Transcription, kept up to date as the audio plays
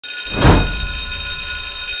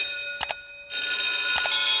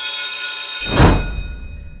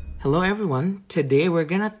Hello everyone, today we're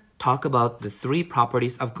gonna talk about the three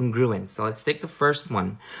properties of congruence. So let's take the first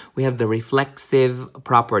one. We have the reflexive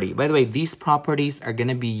property. By the way, these properties are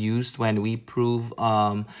gonna be used when we prove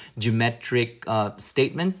geometric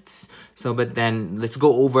statements. But then let's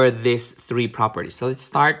go over these three properties. So let's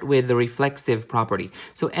start with the reflexive property.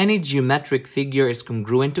 So any geometric figure is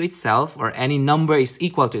congruent to itself, or any number is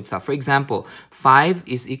equal to itself. For example, 5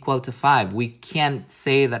 is equal to 5. We can't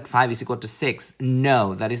say that 5 is equal to 6.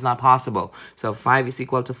 No, that is not possible. So 5 is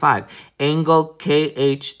equal to 5. Angle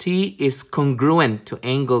KHT is congruent to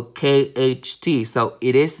angle KHT. So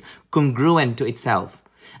it is congruent to itself.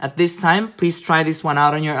 At this time, please try this one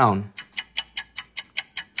out on your own.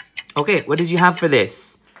 Okay, what did you have for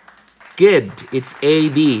this? Good, it's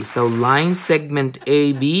AB. So line segment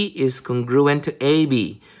AB is congruent to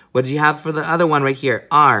AB. What did you have for the other one right here?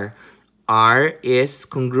 R. R is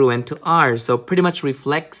congruent to R. So pretty much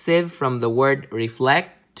reflexive from the word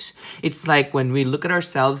reflect. It's like when we look at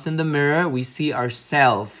ourselves in the mirror, we see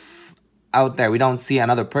ourselves out there. We don't see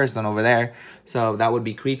another person over there. So that would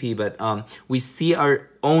be creepy, but we see our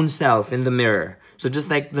own self in the mirror. So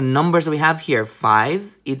just like the numbers we have here,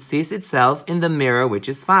 5, it sees itself in the mirror, which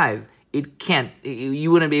is 5. It can't,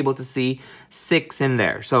 you wouldn't be able to see 6 in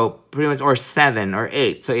there. So pretty much, or 7 or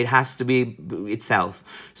 8. So it has to be itself.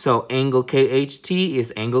 So angle KHT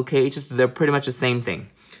is angle KHT. They're pretty much the same thing.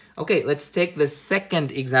 Okay, let's take the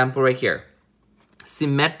second example right here.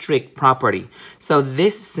 Symmetric property. So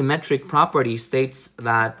this symmetric property states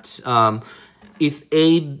that if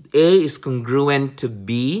A is congruent to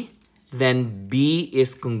B, then B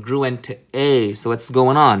is congruent to A. So what's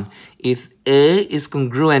going on? If A is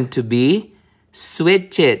congruent to B,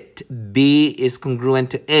 switch it. B is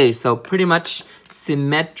congruent to A. So pretty much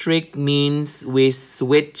symmetric means we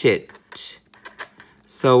switch it.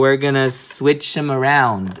 So we're gonna switch them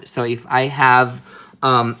around. So if I have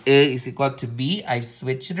A is equal to B, I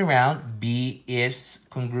switch it around. B is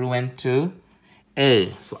congruent to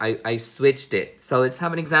A. So I switched it. So let's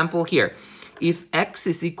have an example here. If X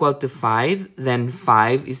is equal to 5, then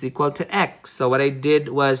 5 is equal to X. So what I did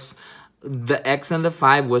was the X and the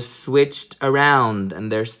 5 was switched around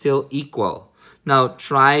and they're still equal. Now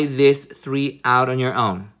try this 3 out on your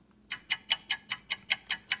own.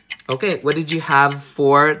 Okay, what did you have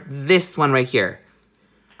for this one right here?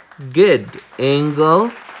 Good.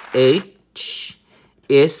 Angle H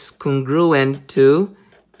is congruent to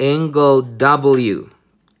angle W.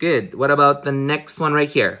 Good. What about the next one right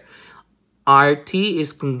here? RT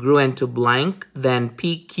is congruent to blank, then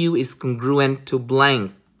PQ is congruent to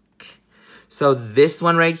blank. So this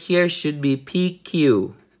one right here should be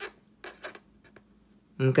PQ.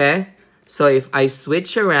 Okay? So if I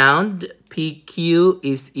switch around, PQ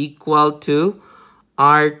is equal to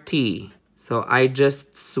RT. So I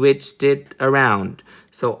just switched it around.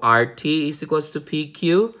 So RT is equal to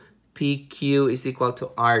PQ. PQ is equal to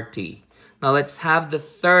RT. Now let's have the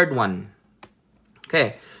third one.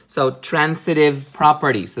 Okay. So transitive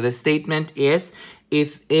property. So the statement is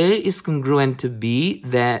if A is congruent to B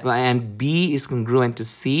and B is congruent to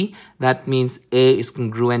C, that means A is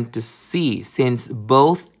congruent to C since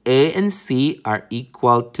both A and C are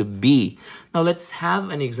equal to B. Now let's have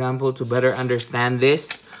an example to better understand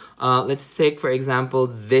this. Let's take, for example,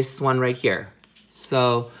 this one right here.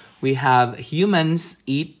 So we have humans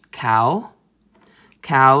eat cow.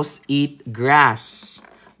 Cows eat grass.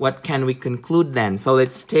 What can we conclude then? So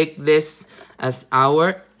let's take this as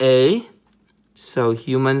our A. So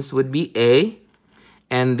humans would be A.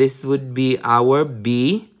 And this would be our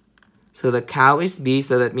B. So the cow is B.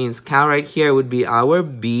 So that means cow right here would be our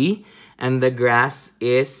B. And the grass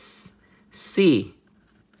is C.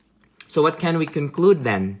 So what can we conclude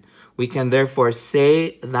then? We can therefore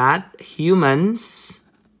say that humans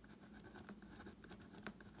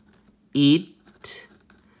eat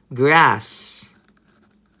grass.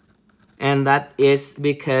 And that is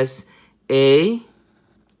because A,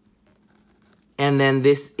 and then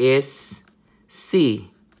this is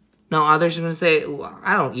C. Now others are going to say, well,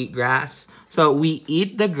 I don't eat grass. So we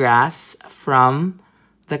eat the grass from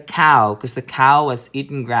the cow because the cow was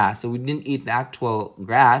eating grass. So we didn't eat the actual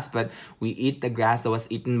grass, but we eat the grass that was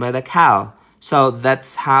eaten by the cow. So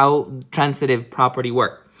that's how transitive property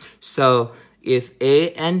works. So if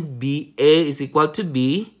A and B, A is equal to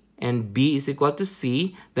B, and B is equal to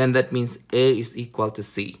C, then that means A is equal to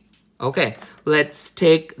C. Okay, let's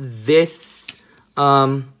take this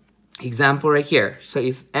example right here. So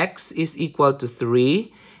if X is equal to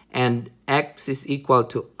 3 and X is equal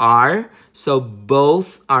to R, so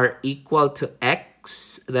both are equal to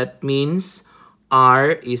X, that means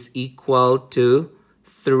R is equal to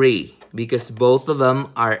 3 because both of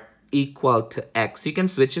them are equal to x. You can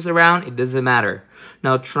switch this around, it doesn't matter.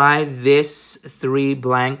 Now try this 3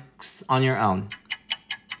 blanks on your own.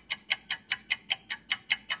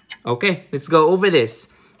 Okay, let's go over this.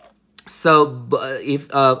 So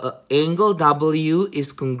if angle W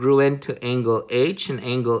is congruent to angle H and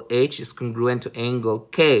angle H is congruent to angle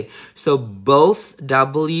K. So both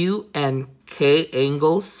W and K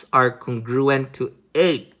angles are congruent to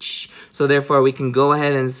H. So therefore we can go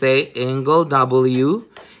ahead and say angle W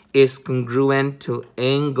is congruent to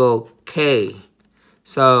angle K.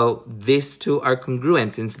 So these two are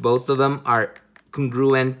congruent since both of them are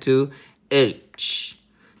congruent to H.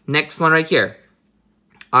 Next one right here.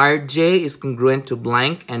 RJ is congruent to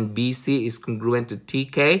blank and BC is congruent to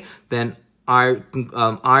TK. Then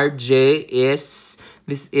RJ is,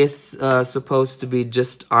 this is supposed to be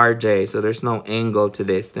just RJ. So there's no angle to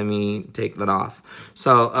this. Let me take that off.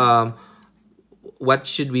 So what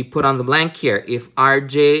should we put on the blank here? If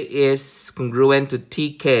RJ is congruent to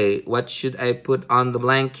TK, what should I put on the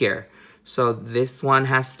blank here? So this one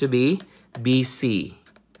has to be BC.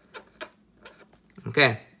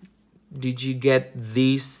 Okay. Did you get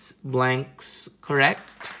these blanks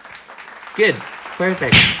correct? Good.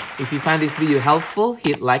 Perfect. If you find this video helpful,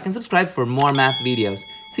 hit like and subscribe for more math videos.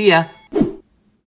 See ya!